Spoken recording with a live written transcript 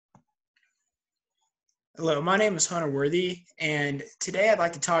Hello, my name is Hunter Worthy, and today I'd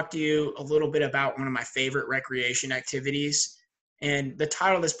like to talk to you a little bit about one of my favorite recreation activities. And the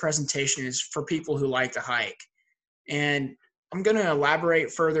title of this presentation is For People Who Like to Hike. And I'm going to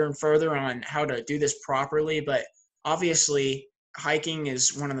elaborate further and further on how to do this properly, but obviously, hiking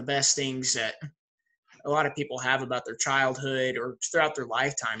is one of the best things that a lot of people have about their childhood or throughout their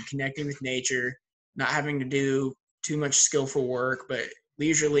lifetime, connecting with nature, not having to do too much skillful work, but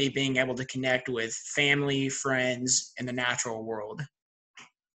leisurely being able to connect with family, friends, and the natural world.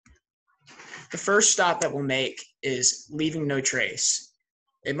 The first stop that we'll make is leaving no trace.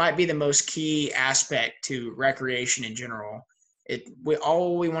 It might be the most key aspect to recreation in general.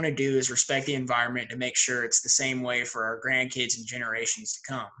 All we want to do is respect the environment to make sure it's the same way for our grandkids and generations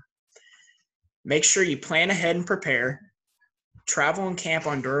to come. Make sure you plan ahead and prepare. Travel and camp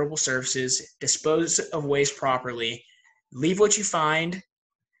on durable surfaces. Dispose of waste properly. Leave what you find.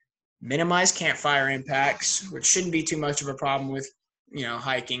 Minimize campfire impacts, which shouldn't be too much of a problem with,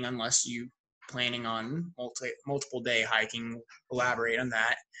 hiking unless you planning on multiple day hiking. Elaborate on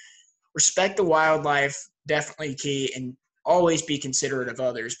that. Respect the wildlife, definitely key, and always be considerate of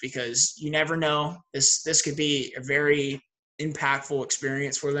others because you never know. This could be a very impactful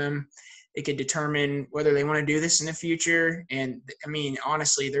experience for them. It could determine whether they want to do this in the future. And I mean,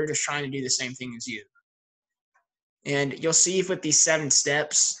 honestly, they're just trying to do the same thing as you. And you'll see with these 7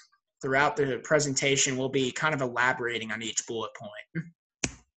 steps throughout the presentation, we'll be kind of elaborating on each bullet point.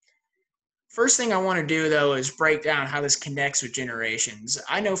 First thing I want to do, though, is break down how this connects with generations.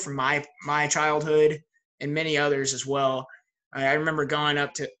 I know from my childhood and many others as well. I remember going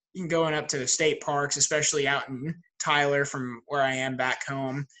up to state parks, especially out in Tyler from where I am back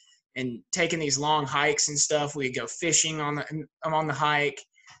home, and taking these long hikes and stuff. We'd go fishing on the hike,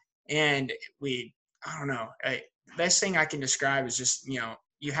 and I don't know. The best thing I can describe is just,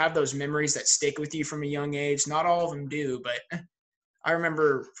 you have those memories that stick with you from a young age. Not all of them do, but I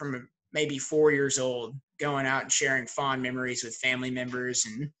remember from maybe 4 years old going out and sharing fond memories with family members,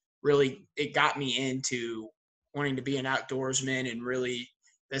 and really it got me into wanting to be an outdoorsman, and really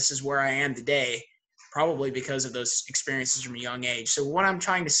this is where I am today, probably because of those experiences from a young age. So what I'm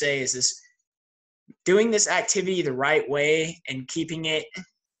trying to say is this: doing this activity the right way and keeping it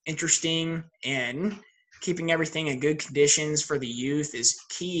interesting and keeping everything in good conditions for the youth is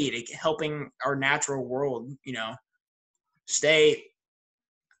key to helping our natural world, stay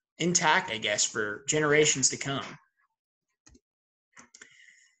intact, I guess, for generations to come.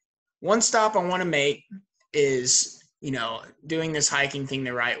 One stop I want to make is, doing this hiking thing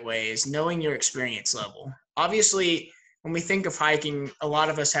the right way is knowing your experience level. Obviously, when we think of hiking, a lot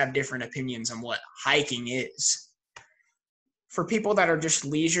of us have different opinions on what hiking is. For people that are just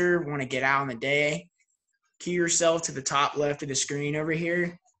leisure, want to get out in the day, key yourself to the top left of the screen over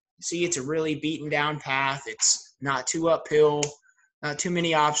here. See, it's a really beaten down path. It's not too uphill, not too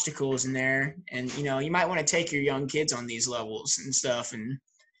many obstacles in there. And, you might want to take your young kids on these levels and stuff and,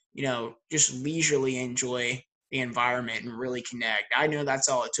 just leisurely enjoy the environment and really connect. I know that's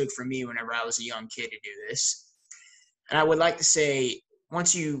all it took for me whenever I was a young kid to do this. And I would like to say,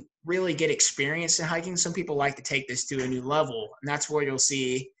 once you really get experience in hiking, some people like to take this to a new level. And that's where you'll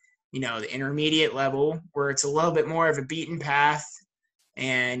see, the intermediate level, where it's a little bit more of a beaten path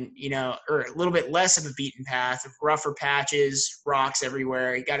and, or a little bit less of a beaten path, rougher patches, rocks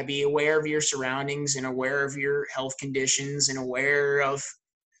everywhere. You got to be aware of your surroundings and aware of your health conditions and aware of,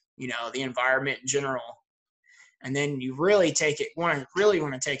 the environment in general. And then you really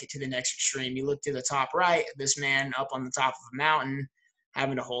want to take it to the next extreme. You look to the top right, this man up on the top of a mountain,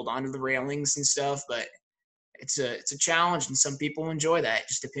 having to hold on to the railings and stuff, but it's a challenge, and some people enjoy that. It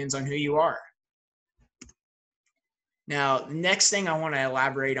just depends on who you are. Now, the next thing I want to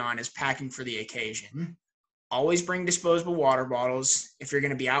elaborate on is packing for the occasion. Always bring disposable water bottles. If you're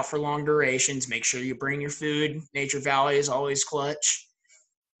going to be out for long durations, make sure you bring your food. Nature Valley is always clutch.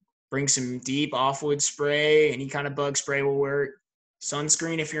 Bring some deep off-wood spray. Any kind of bug spray will work.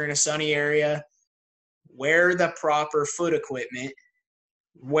 Sunscreen if you're in a sunny area. Wear the proper foot equipment.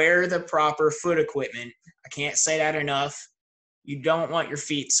 I can't say that enough. You don't want your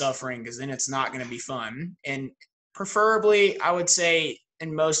feet suffering because then it's not going to be fun. And preferably, I would say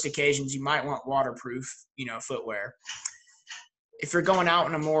in most occasions, you might want waterproof, footwear. If you're going out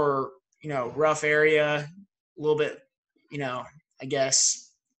in a more, rough area, a little bit, I guess,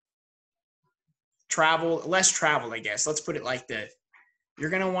 less traveled, I guess. Let's put it like that. You're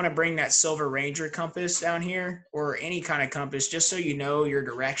going to want to bring that Silver Ranger compass down here, or any kind of compass, just so you know your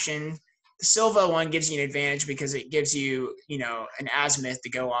direction. The Silva one gives you an advantage because it gives you, an azimuth to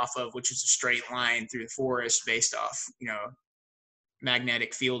go off of, which is a straight line through the forest based off,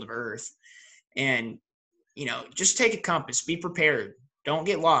 magnetic field of Earth. And just take a compass, be prepared, don't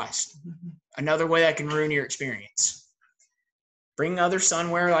get lost. Another way that can ruin your experience. Bring other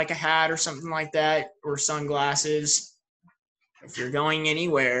sunwear like a hat or something like that, or sunglasses. If you're going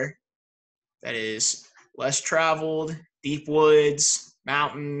anywhere that is less traveled, deep woods,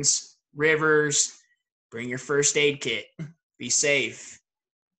 mountains, rivers, bring your first aid kit. Be safe.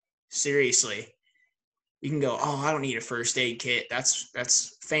 Seriously. You can go, oh, I don't need a first aid kit.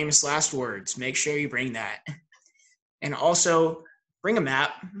 That's famous last words. Make sure you bring that. And also bring a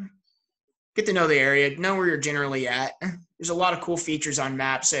map. Get to know the area, know where you're generally at. There's a lot of cool features on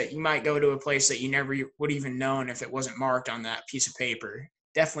maps that you might go to a place that you never would even known if it wasn't marked on that piece of paper.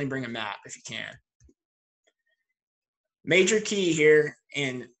 Definitely bring a map if you can. Major key here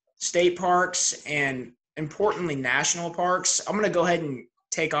in state parks and importantly national parks. I'm going to go ahead and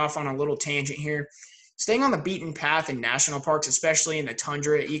take off on a little tangent here. Staying on the beaten path in national parks, especially in the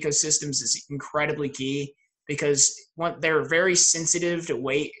tundra ecosystems, is incredibly key because they're very sensitive to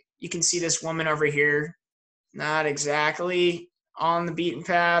weight. You can see this woman over here, not exactly on the beaten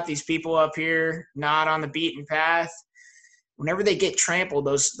path. These people up here, not on the beaten path. Whenever they get trampled,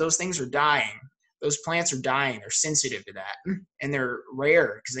 those things are dying. Those plants are dying. They're sensitive to that. And they're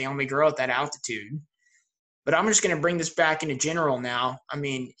rare because they only grow at that altitude. But I'm just going to bring this back into general now. I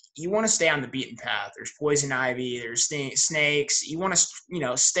mean, you want to stay on the beaten path. There's poison ivy. There's snakes. You want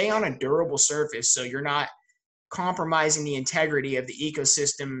to, stay on a durable surface so you're not compromising the integrity of the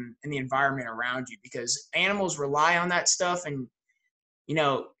ecosystem and the environment around you, because animals rely on that stuff. And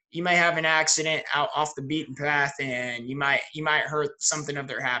you may have an accident out off the beaten path and you might hurt something of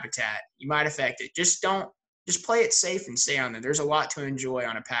their habitat. You might affect it. Just play it safe and stay on there. There's a lot to enjoy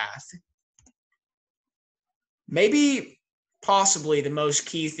on a path. Maybe possibly the most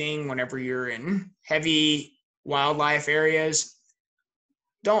key thing whenever you're in heavy wildlife areas,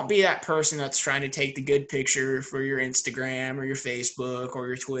 don't be that person that's trying to take the good picture for your Instagram or your Facebook or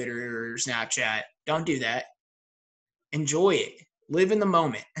your Twitter or your Snapchat. Don't do that. Enjoy it. Live in the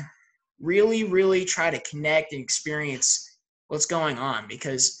moment. Really, really try to connect and experience what's going on,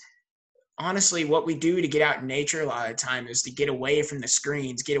 because honestly, what we do to get out in nature a lot of the time is to get away from the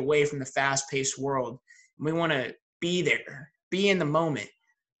screens, get away from the fast-paced world. And we want to be there, be in the moment.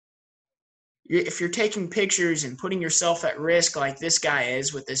 If you're taking pictures and putting yourself at risk like this guy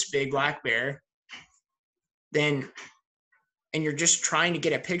is with this big black bear, and you're just trying to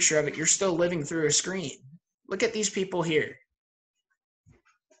get a picture of it, you're still living through a screen. Look at these people here.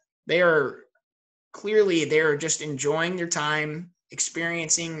 They're just enjoying their time,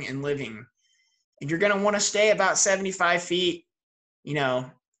 experiencing and living. And you're going to want to stay about 75 feet,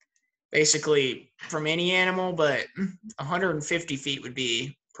 basically from any animal, but 150 feet would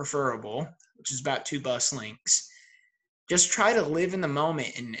be preferable, which is about 2 bus links. Just try to live in the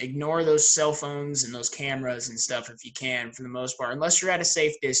moment and ignore those cell phones and those cameras and stuff if you can, for the most part, unless you're at a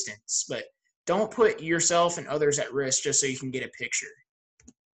safe distance. But don't put yourself and others at risk just so you can get a picture.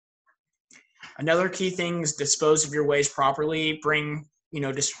 Another key thing is dispose of your waste properly.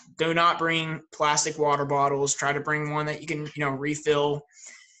 Just do not bring plastic water bottles. Try to bring one that you can, refill.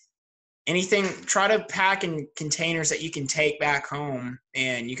 Anything, try to pack in containers that you can take back home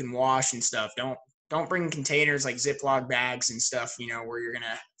and you can wash and stuff. Don't bring containers like Ziploc bags and stuff, where you're going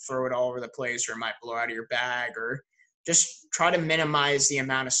to throw it all over the place or it might blow out of your bag. Or just try to minimize the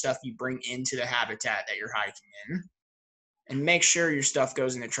amount of stuff you bring into the habitat that you're hiking in. And make sure your stuff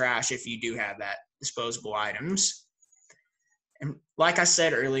goes in the trash if you do have that disposable items. And like I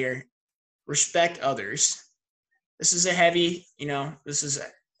said earlier, respect others. This is this is a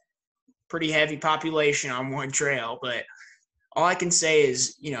pretty heavy population on one trail, but all I can say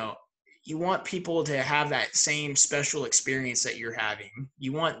is, you want people to have that same special experience that you're having.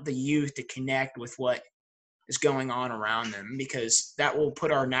 You want the youth to connect with what is going on around them, because that will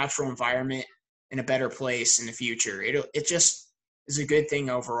put our natural environment in a better place in the future. It just is a good thing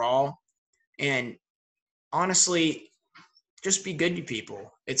overall. And honestly, just be good to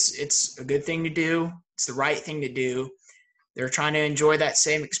people. It's a good thing to do. It's the right thing to do. They're trying to enjoy that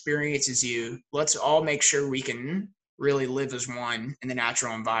same experience as you. Let's all make sure we can really live as one in the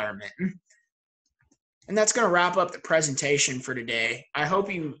natural environment. And that's going to wrap up the presentation for today. I hope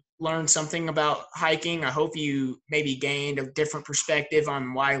you learned something about hiking. I hope you maybe gained a different perspective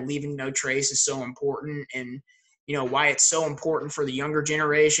on why leaving no trace is so important, and why it's so important for the younger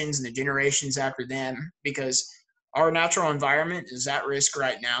generations and the generations after them, because our natural environment is at risk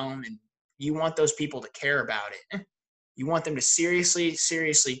right now, and you want those people to care about it. You want them to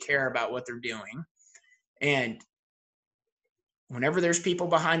seriously care about what they're doing. And whenever there's people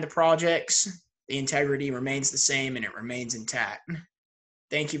behind the projects, the integrity remains the same and it remains intact.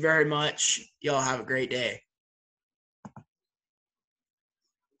 Thank you very much. Y'all have a great day.